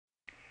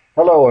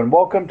Hello and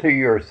welcome to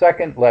your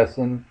second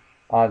lesson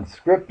on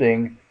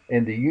scripting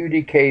in the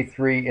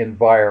UDK3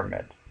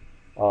 environment.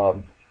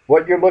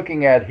 What you're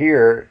looking at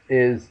here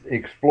is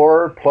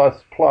Explorer++,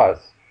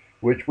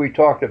 which we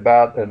talked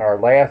about in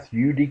our last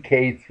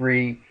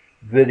UDK3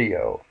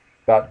 video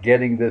about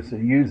getting this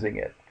and using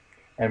it.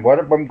 And what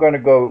I'm going to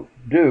go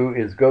do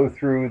is go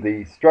through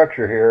the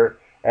structure here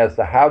as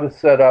to how to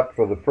set up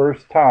for the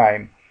first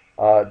time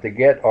to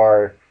get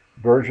our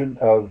version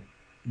of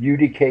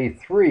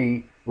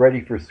UDK3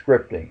 ready for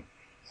scripting.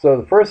 So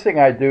the first thing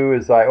I do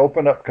is I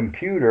open up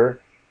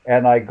Computer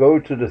and I go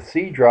to the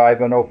C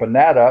drive and open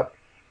that up,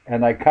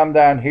 and I come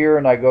down here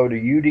and I go to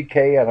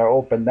UDK and I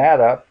open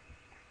that up,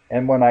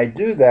 and when I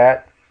do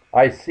that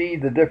I see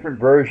the different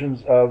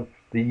versions of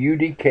the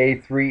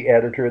UDK3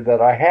 editor that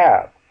I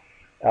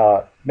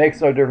have. Makes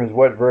no difference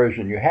what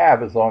version you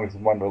have as long as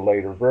it's one of the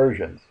later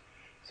versions.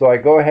 So I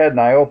go ahead and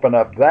I open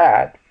up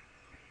that,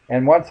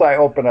 and once I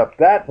open up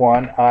that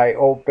one, I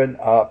open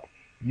up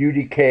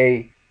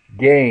UDK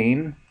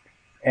game,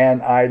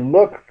 and I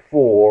look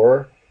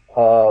for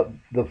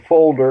the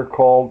folder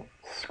called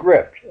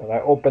script, and I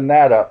open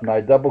that up and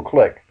I double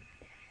click,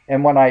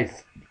 and when I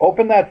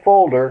open that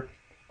folder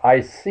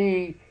I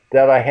see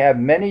that I have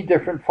many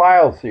different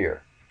files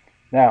here.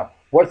 Now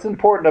what's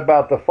important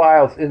about the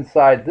files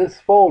inside this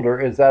folder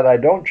is that I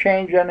don't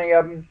change any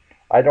of them,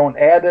 I don't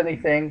add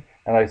anything,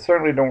 and I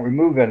certainly don't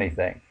remove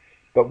anything.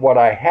 But what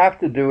I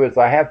have to do is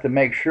I have to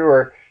make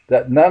sure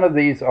that none of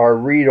these are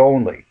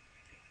read-only.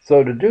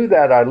 So to do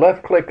that, I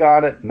left click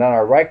on it, and then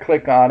I right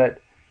click on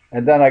it,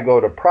 and then I go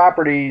to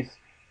Properties,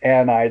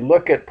 and I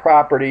look at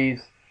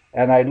Properties,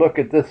 and I look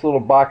at this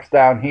little box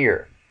down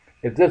here.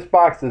 If this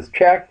box is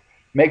checked,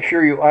 make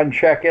sure you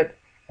uncheck it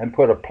and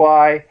put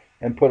Apply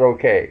and put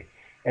OK.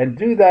 And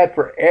do that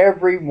for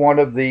every one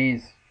of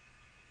these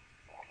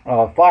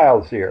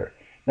files here.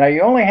 Now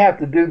you only have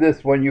to do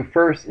this when you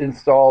first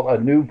install a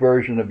new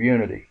version of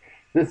Unity.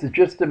 This is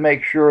just to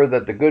make sure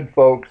that the good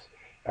folks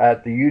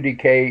at the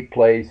UDK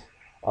place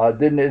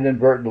didn't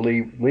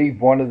inadvertently leave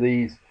one of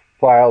these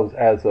files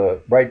as a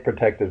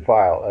write-protected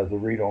file, as a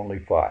read-only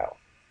file.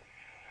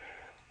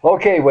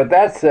 Okay, with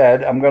that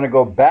said, I'm going to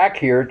go back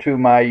here to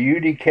my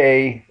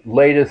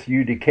latest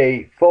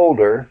UDK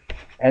folder,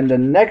 and the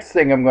next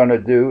thing I'm going to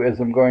do is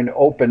I'm going to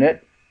open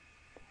it,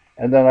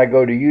 and then I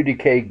go to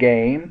UDK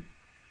game,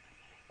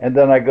 and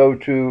then I go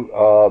to,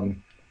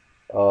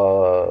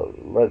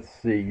 let's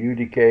see,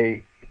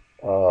 UDK,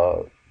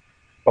 oh,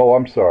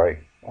 I'm sorry.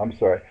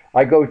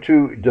 I go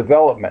to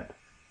development.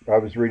 I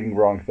was reading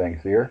wrong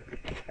things here.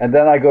 And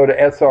then I go to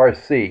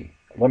SRC.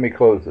 Let me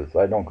close this.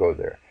 I don't go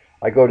there.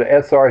 I go to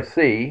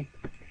SRC,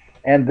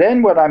 and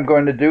then what I'm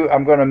going to do,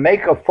 I'm going to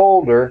make a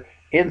folder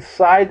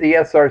inside the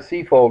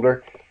SRC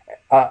folder,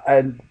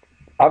 and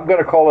I'm going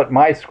to call it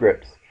My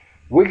Scripts.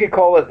 We could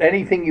call it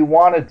anything you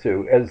wanted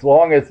to, as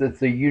long as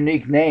it's a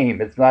unique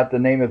name. It's not the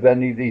name of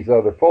any of these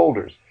other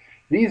folders.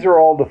 These are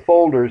all the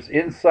folders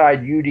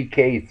inside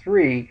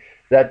UDK3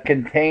 that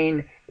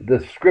contain the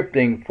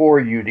scripting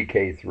for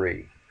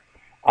UDK3.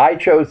 I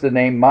chose the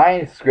name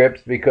My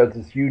Scripts because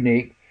it's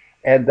unique,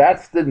 and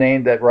that's the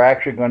name that we're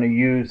actually going to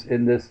use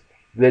in this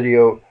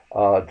video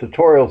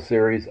tutorial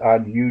series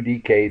on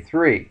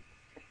UDK3.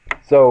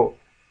 So,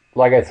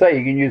 like I say,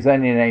 you can use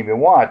any name you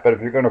want, but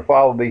if you're going to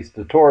follow these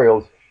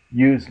tutorials,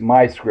 use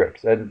My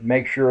Scripts and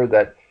make sure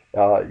that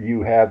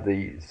you have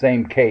the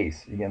same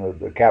case,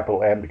 the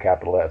capital M to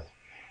capital S.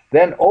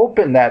 Then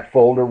open that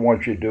folder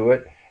once you do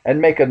it, and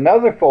make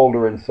another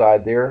folder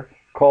inside there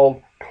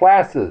called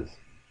Classes.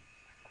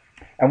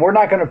 And we're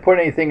not going to put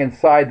anything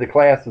inside the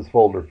Classes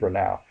folder for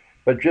now,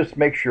 but just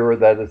make sure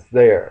that it's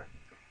there.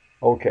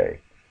 Okay,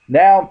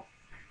 now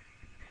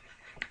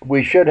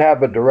we should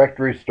have a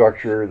directory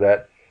structure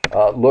that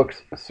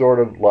looks sort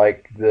of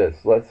like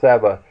this. Let's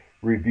have a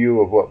review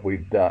of what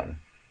we've done.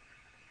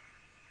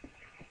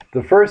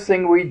 The first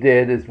thing we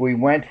did is we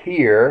went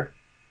here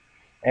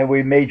and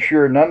we made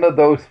sure none of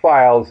those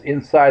files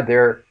inside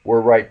there were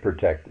write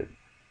protected.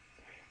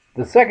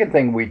 The second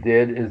thing we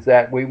did is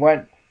that we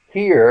went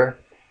here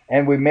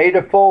and we made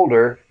a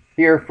folder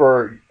here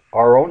for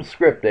our own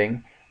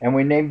scripting, and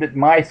we named it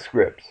My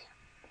Scripts,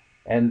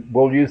 and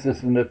we'll use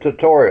this in the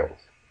tutorials.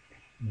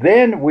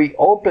 Then we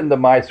opened the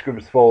My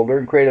Scripts folder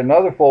and create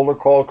another folder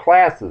called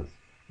Classes.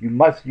 You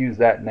must use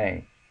that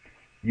name.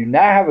 You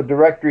now have a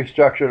directory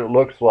structure that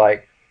looks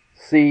like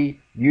C,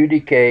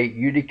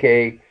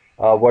 UDK,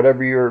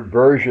 whatever your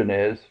version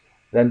is,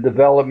 then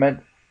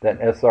development, then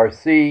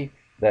SRC,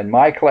 then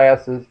My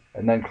Classes,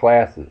 and then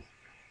Classes.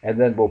 And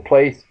then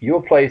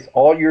you'll place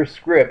all your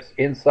scripts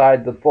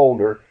inside the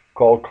folder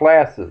called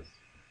Classes.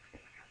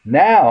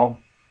 Now,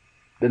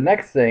 the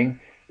next thing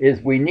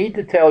is we need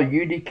to tell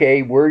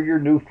UDK where your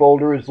new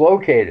folder is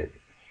located.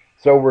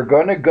 So we're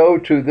going to go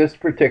to this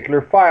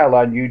particular file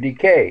on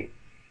UDK.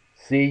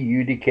 C,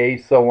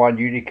 UDK, so on,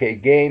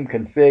 UDK game,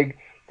 config,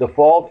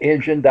 default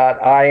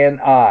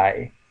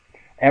engine.ini.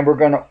 And we're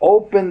going to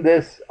open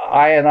this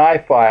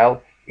ini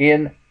file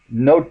in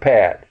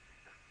Notepad.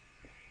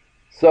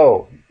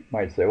 So, you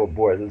might say, oh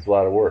boy, this is a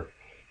lot of work.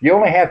 You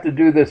only have to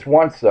do this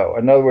once, though.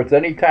 In other words,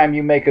 anytime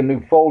you make a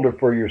new folder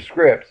for your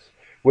scripts,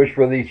 which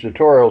for these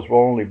tutorials will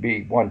only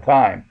be one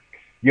time,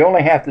 you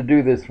only have to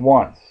do this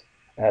once.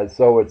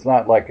 So it's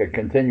not like a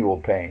continual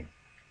pain,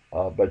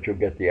 but you'll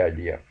get the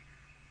idea.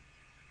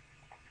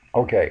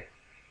 Okay,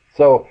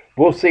 so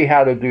we'll see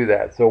how to do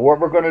that. So what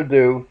we're going to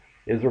do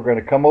is we're going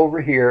to come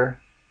over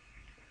here,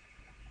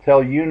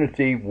 tell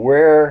Unity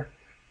where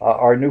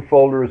our new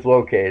folder is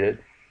located.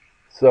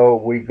 So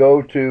we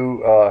go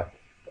to,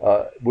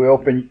 we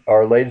open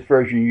our latest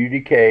version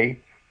UDK,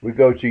 we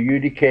go to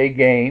UDK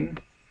game,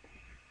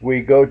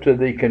 we go to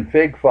the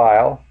config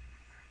file,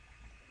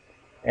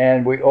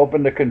 and we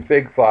open the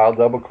config file,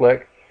 double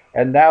click,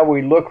 and now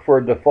we look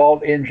for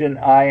default engine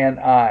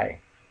INI,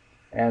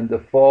 and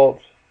default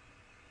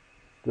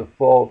engine,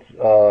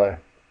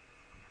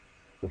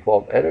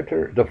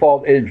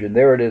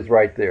 there it is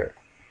right there.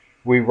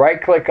 We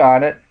right click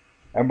on it,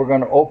 and we're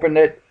going to open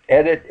it,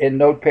 edit in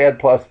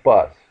Notepad++.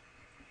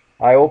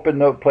 I open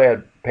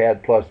Notepad++,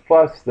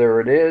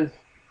 there it is,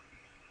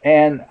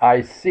 and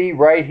I see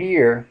right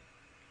here,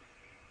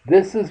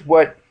 this is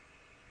what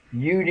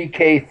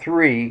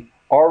UDK3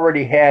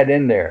 already had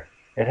in there.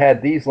 It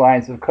had these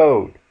lines of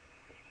code.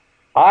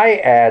 I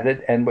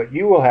added, and what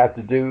you will have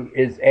to do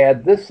is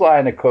add this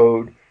line of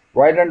code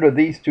right under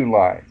these two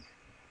lines.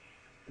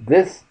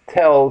 This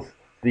tells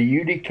the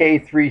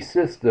UDK3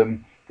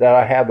 system that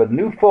I have a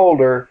new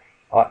folder,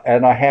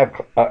 and I have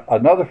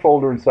another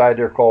folder inside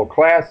there called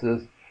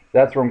classes.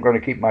 That's where I'm going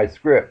to keep my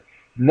script.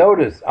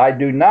 Notice I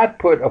do not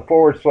put a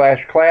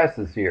 /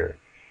 classes here,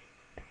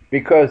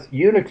 because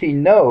Unity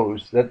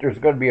knows that there's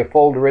going to be a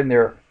folder in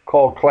there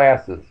called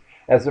classes.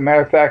 As a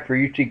matter of fact, for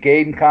UT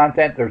game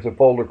content, there's a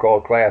folder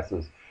called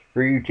classes.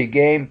 For UT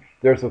game,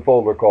 there's a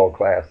folder called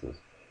classes.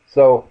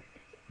 So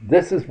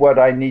this is what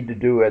I need to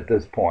do at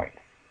this point.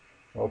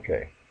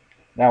 Okay.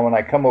 Now when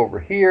I come over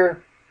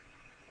here,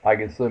 I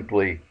can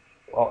simply,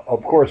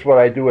 of course what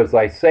I do is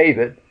I save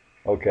it,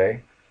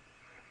 okay,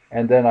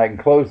 and then I can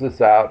close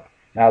this out.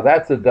 Now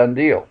that's a done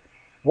deal.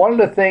 One of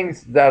the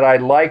things that I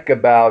like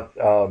about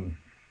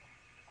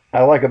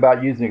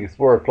using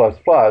Explorer++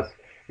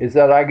 is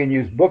that I can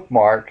use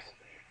bookmarks,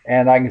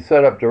 and I can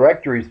set up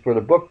directories for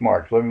the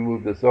bookmarks. Let me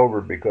move this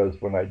over, because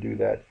when I do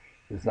that,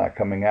 it's not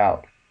coming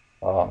out.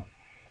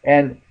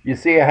 And you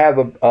see I have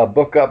a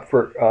bookmark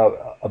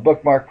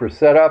for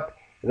setup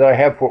that I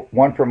have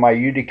one for my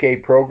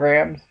UDK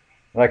programs.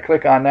 And I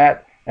click on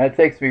that, and it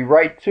takes me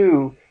right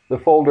to the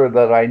folder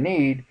that I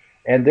need,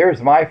 and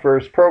there's my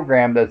first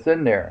program that's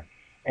in there.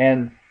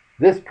 And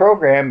this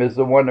program is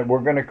the one that we're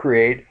going to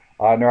create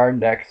on our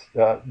next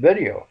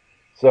video.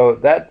 So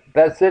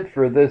that's it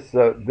for this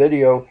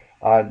video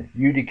on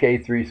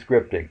UDK3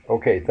 scripting.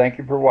 Okay, thank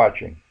you for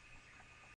watching.